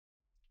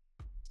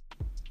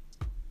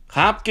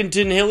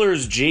Hopkinton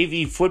Hillers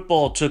JV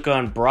football took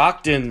on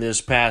Brockton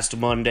this past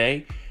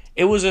Monday.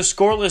 It was a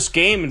scoreless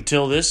game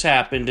until this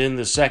happened in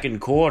the second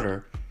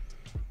quarter.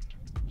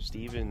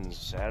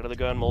 Stevens out of the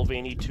gun,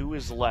 Mulvaney to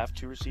his left,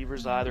 two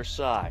receivers either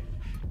side.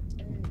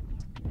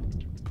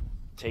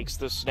 Takes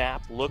the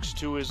snap, looks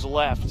to his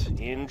left,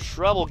 in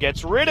trouble,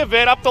 gets rid of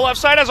it, up the left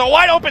side, has a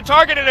wide open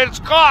target and it's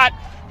caught.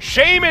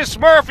 Seamus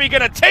Murphy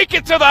gonna take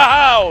it to the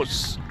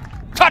house.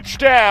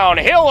 Touchdown,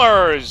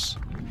 Hillers!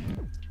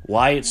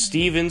 Wyatt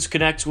Stevens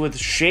connects with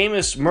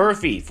Seamus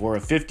Murphy for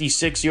a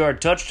 56-yard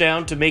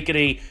touchdown to make it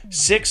a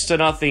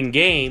 6-0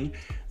 game.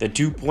 The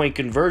 2-point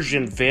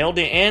conversion failed,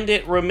 and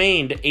it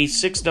remained a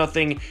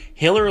 6-0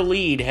 Hiller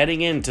lead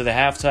heading into the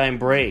halftime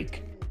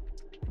break.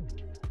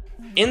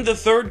 In the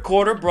third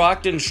quarter,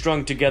 Brockton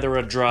strung together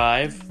a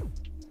drive.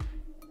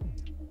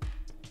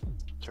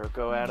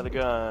 Turco out of the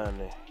gun.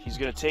 He's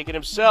going to take it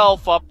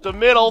himself up the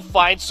middle,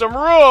 find some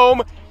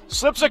room,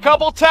 slips a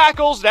couple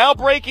tackles, now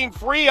breaking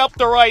free up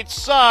the right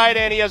side,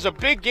 and he has a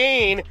big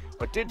gain,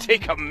 but did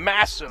take a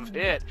massive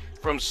hit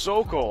from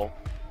Sokol.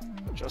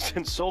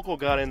 Justin Sokol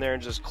got in there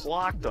and just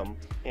clocked him.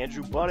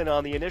 Andrew Bunnan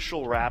on the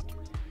initial wrap.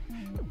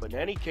 But in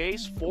any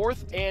case,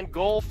 4th and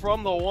goal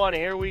from the 1.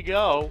 Here we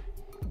go.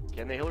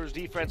 Can the Hillers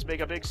defense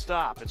make a big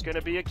stop? It's going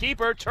to be a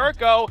keeper.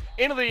 Turco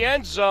into the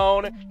end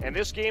zone, and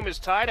this game is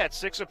tied at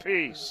 6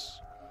 apiece.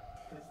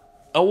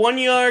 A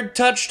 1-yard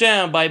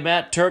touchdown by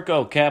Matt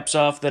Turco caps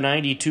off the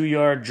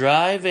 92-yard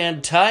drive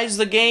and ties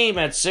the game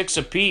at 6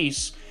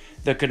 apiece.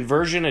 The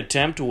conversion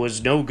attempt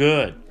was no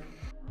good.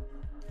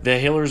 The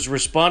Hillers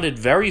responded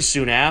very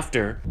soon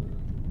after.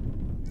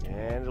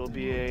 And it'll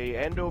be a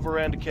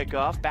end-over-end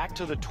kickoff. Back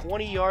to the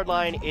 20-yard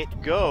line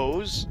it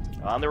goes.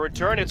 On the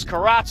return, it's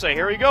Carazza.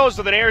 Here he goes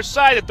to the near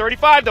side, the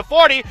 35, the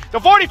 40, the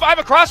 45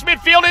 across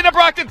midfield into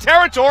Brockton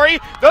territory,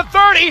 the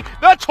 30,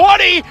 the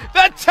 20,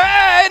 the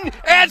 10,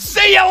 and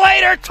see you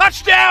later,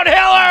 touchdown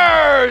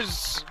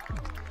Hillers!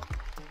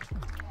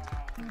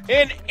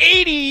 An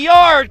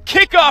 80-yard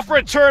kickoff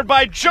return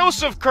by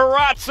Joseph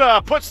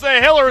Carazza puts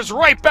the Hillers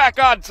right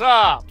back on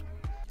top.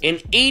 An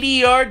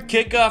 80-yard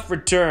kickoff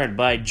return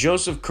by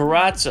Joseph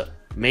Carazza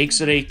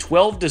makes it a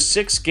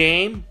 12-6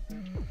 game.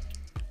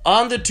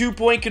 On the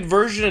 2-point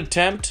conversion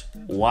attempt,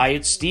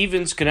 Wyatt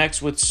Stevens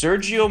connects with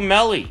Sergio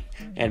Melli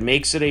and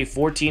makes it a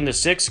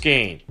 14-6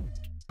 game.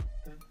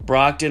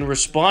 Brockton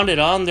responded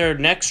on their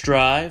next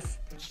drive.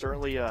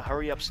 Certainly a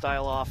hurry-up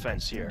style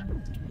offense here.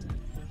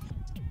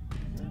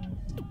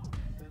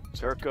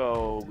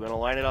 Turco going to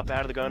line it up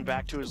out of the gun,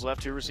 back to his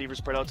left, two receivers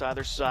spread out to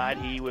either side.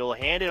 He will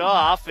hand it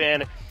off,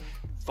 and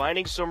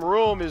finding some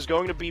room is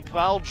going to be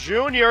Powell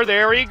Jr.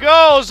 There he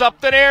goes,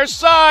 up the near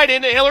side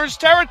into Hillers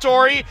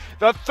territory.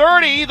 The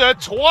 30, the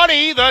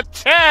 20, the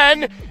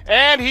 10,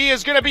 and he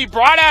is going to be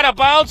brought out of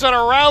bounds and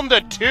around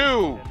the 2.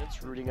 And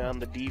it's rooting on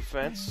the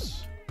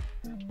defense.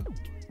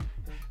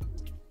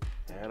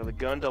 Out of the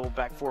gun, double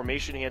back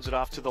formation, hands it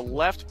off to the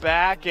left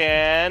back,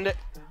 and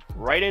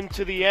right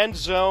into the end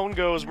zone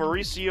goes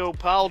Mauricio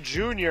Powell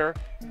Jr.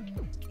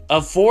 A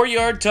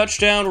 4-yard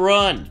touchdown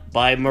run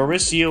by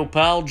Mauricio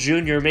Powell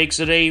Jr. makes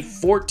it a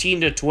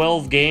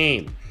 14-12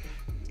 game.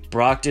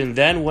 Brockton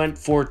then went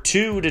for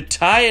 2 to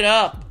tie it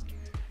up,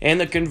 and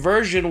the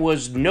conversion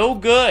was no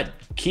good,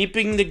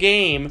 keeping the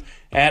game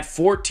at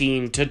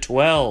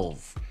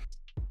 14-12.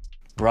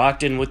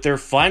 Brockton with their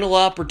final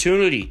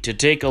opportunity to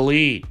take a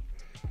lead.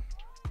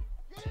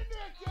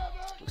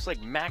 Looks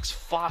like Max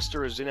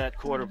Foster is in at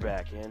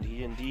quarterback, and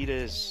he indeed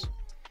is.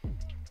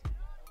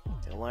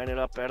 He'll line it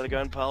up out of the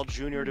gun. Powell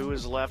Jr. to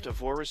his left, a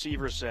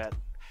 4-receiver set.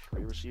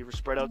 3 receivers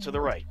spread out to the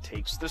right.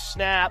 Takes the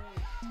snap,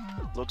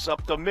 looks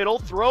up the middle,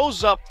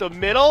 throws up the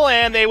middle,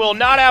 and they will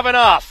not have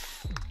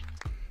enough.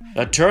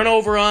 A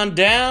turnover on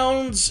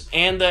downs,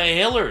 and the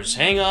Hillers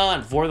hang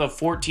on for the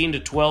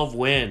 14-12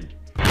 win.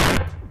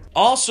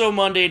 Also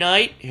Monday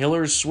night,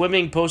 Hillers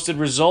Swimming posted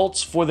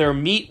results for their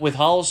meet with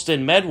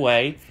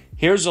Holliston-Medway.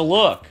 Here's a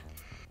look.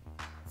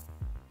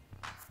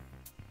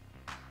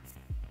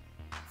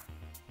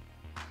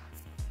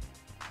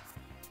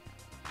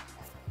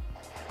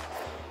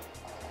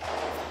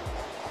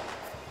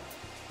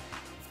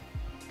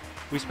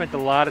 We spent a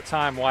lot of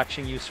time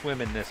watching you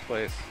swim in this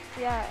place.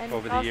 Yeah, and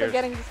over the also years.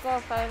 getting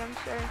disqualified, I'm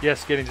sure.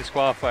 Yes, getting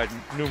disqualified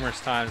numerous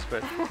times,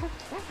 but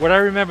what I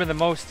remember the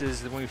most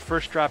is that when we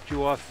first dropped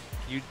you off,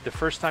 the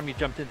first time you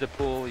jumped into the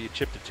pool, you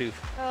chipped a tooth.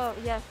 Oh,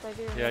 yes, I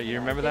do. Yeah, you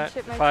remember that?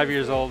 Chip my 5 tooth,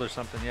 years yeah. old or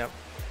something, yep.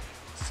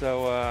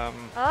 So,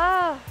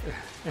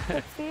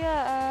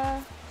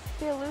 Sophia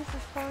Luce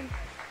is going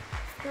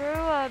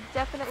through,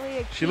 definitely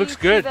a she looks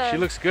good. The, she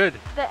looks good.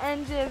 The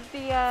end of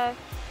the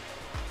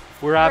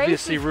we're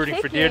obviously rooting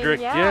for kicking, Deirdre.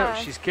 yeah.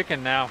 She's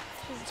kicking now.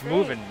 It's great.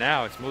 moving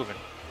now. It's moving.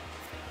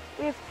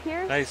 We have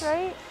Pierce, Nice.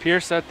 right?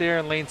 Pierce out there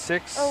in lane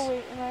 6. Oh,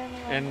 wait, am I in the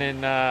wrong And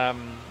one?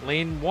 then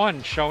lane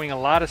 1 showing a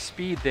lot of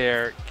speed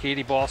there,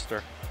 Katie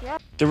Balster. Yeah.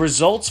 The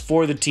results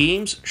for the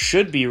teams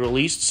should be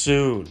released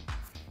soon.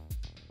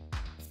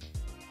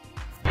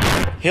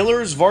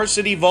 Hillers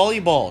varsity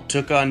volleyball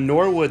took on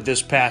Norwood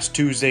this past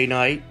Tuesday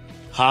night.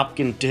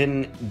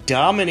 Hopkinton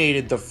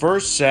dominated the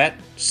first set.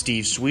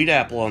 Steve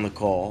Sweetapple on the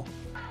call.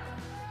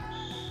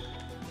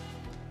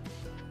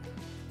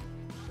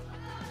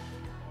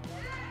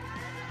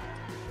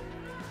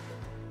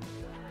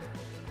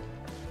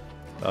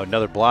 Oh,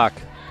 another block.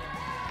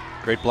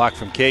 Great block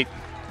from Kate.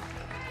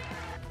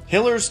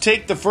 Hillers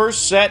take the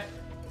first set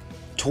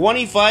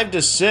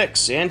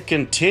 25-6 and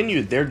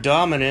continued their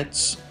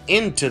dominance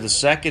into the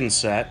second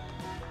set.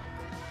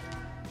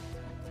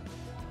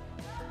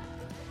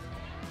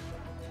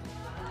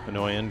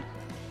 Annoying.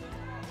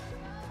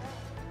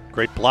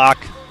 Great block.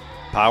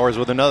 Powers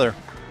with another.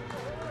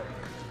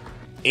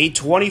 A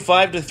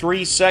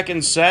 25-3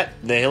 second set.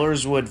 The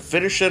Hillers would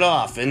finish it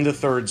off in the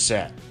third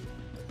set.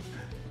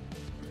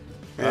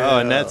 Oh,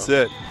 and that's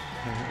it.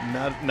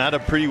 Not a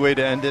pretty way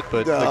to end it,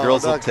 but the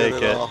girls will take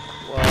it. Wow.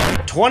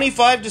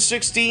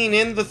 25-16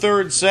 in the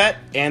third set,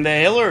 and the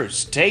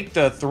Hillers take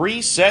the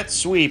three-set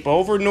sweep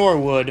over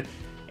Norwood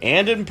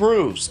and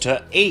improves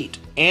to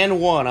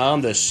 8-1 on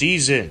the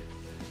season.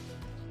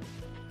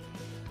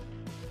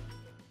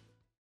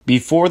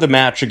 Before the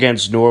match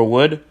against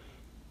Norwood,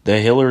 the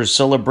Hillers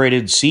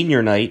celebrated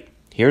senior night.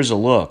 Here's a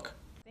look.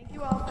 Thank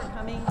you all for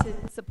coming to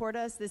support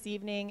us this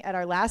evening at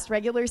our last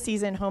regular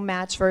season home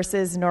match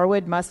versus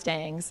Norwood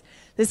Mustangs.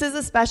 This is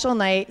a special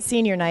night,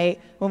 senior night,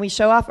 when we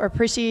show off our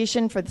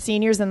appreciation for the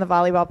seniors in the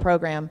volleyball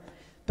program.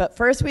 But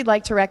first, we'd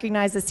like to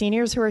recognize the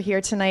seniors who are here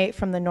tonight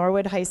from the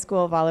Norwood High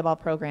School volleyball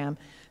program.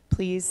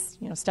 Please,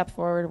 step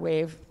forward,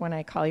 wave when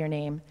I call your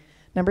name.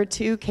 Number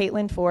 2,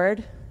 Caitlin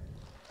Ford.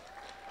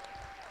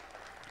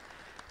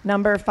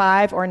 Number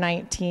 5 or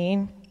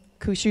 19,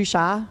 Kushu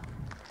Shah.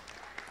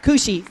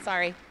 Kushi,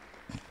 sorry.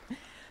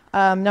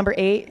 Number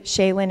 8,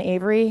 Shaylin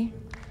Avery.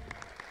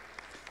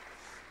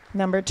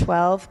 Number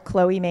 12,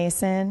 Chloe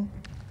Mason.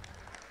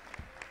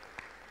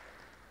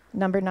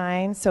 Number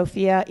 9,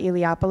 Sophia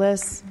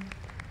Eliopoulos.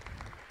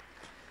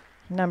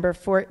 Number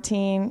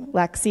 14,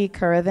 Lexi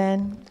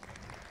Curavan,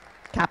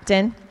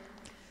 captain.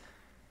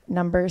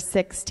 Number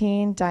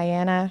 16,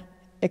 Diana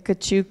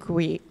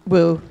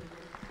Ikachukwu.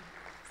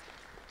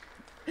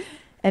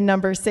 And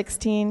number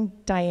 16,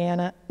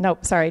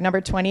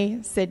 number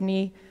 20,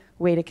 Sydney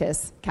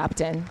Wadicus,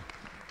 captain.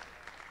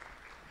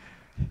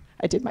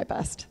 I did my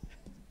best.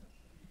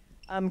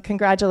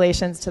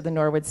 Congratulations to the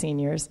Norwood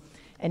seniors.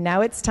 And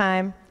now it's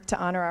time to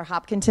honor our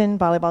Hopkinton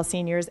volleyball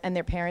seniors and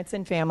their parents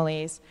and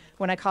families.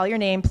 When I call your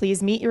name,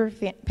 please meet your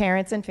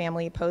parents and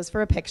family, pose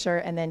for a picture,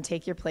 and then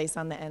take your place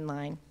on the end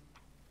line.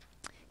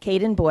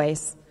 Caden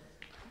Boyce,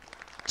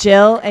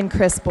 Jill and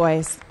Chris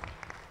Boyce.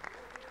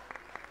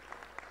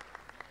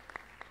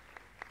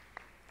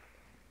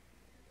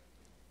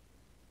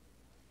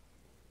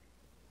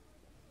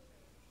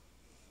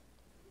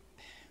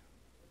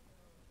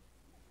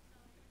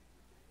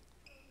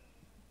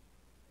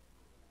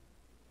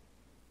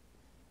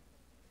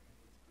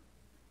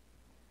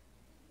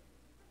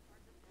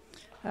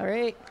 All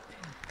right.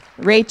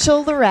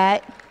 Rachel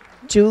Lorette,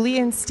 Julie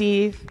and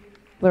Steve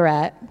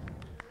Lorette.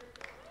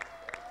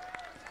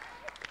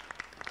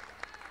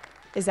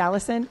 Is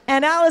Allison?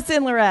 And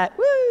Allison Lorette.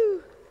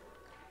 Woo!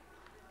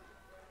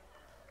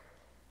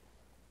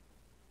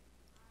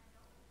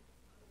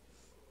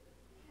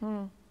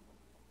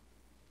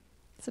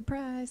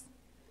 Surprise.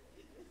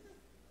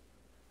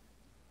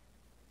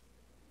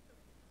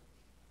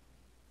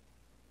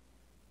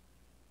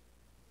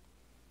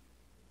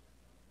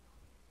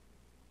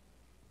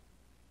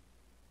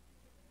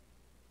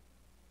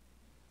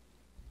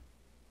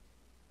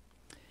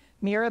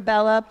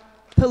 Mirabella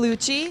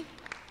Palucci,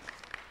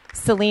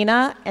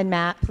 Selena and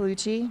Matt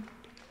Palucci.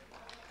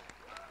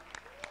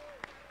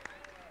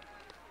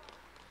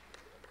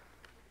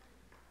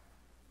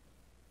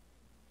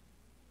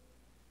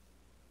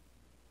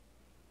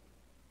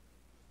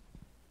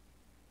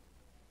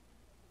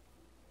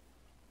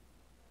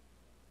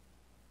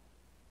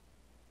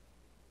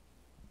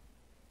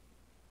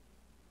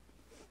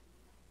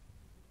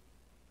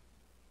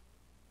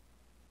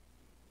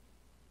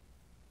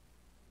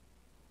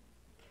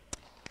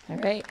 All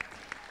right.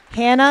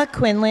 Hannah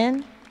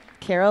Quinlan,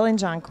 Carol and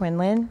John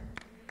Quinlan.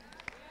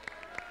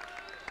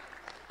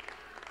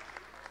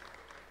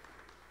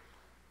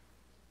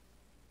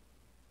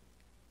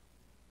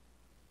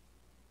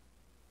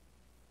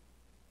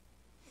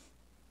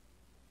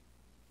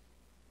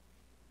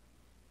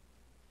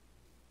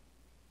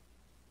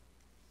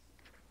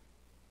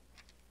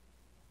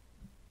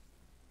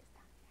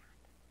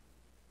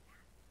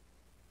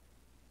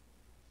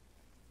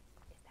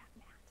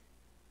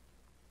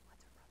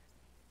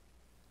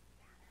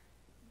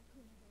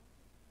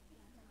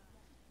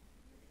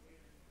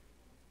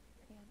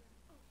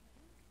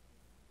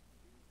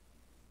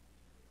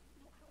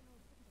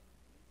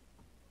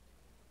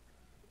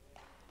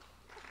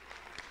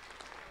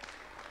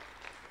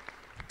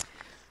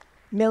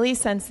 Millie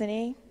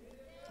Sensini,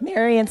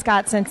 Mary and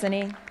Scott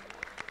Sensini.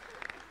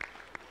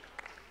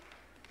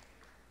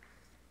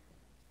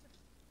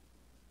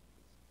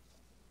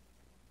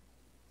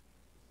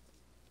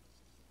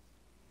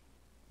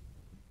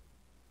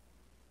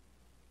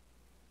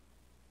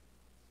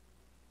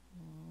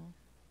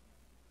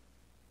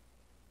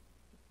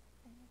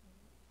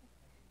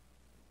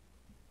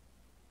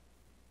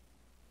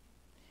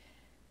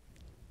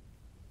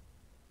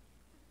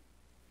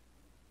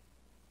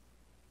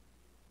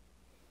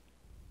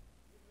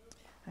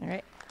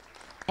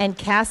 and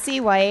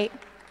Cassie White,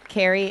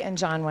 Carrie, and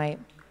John White.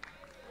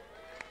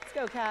 Let's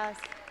go, Cass.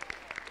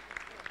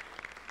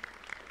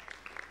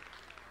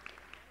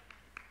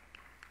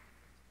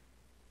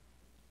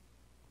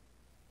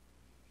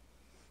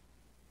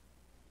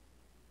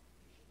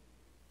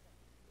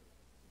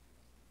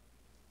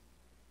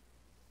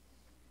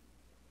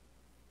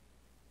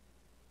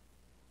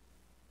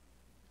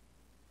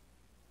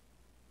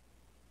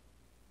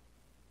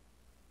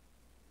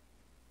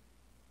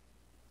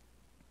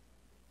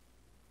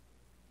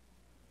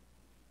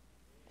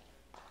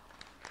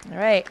 All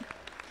right.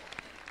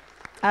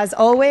 As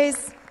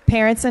always,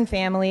 parents and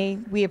family,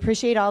 we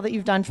appreciate all that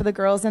you've done for the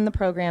girls in the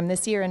program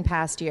this year and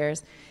past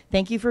years.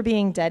 Thank you for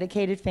being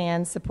dedicated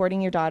fans,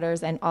 supporting your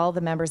daughters and all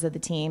the members of the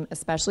team,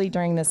 especially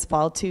during this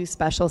Fall 2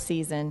 special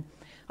season.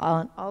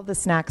 All the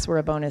snacks were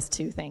a bonus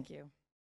too. Thank you.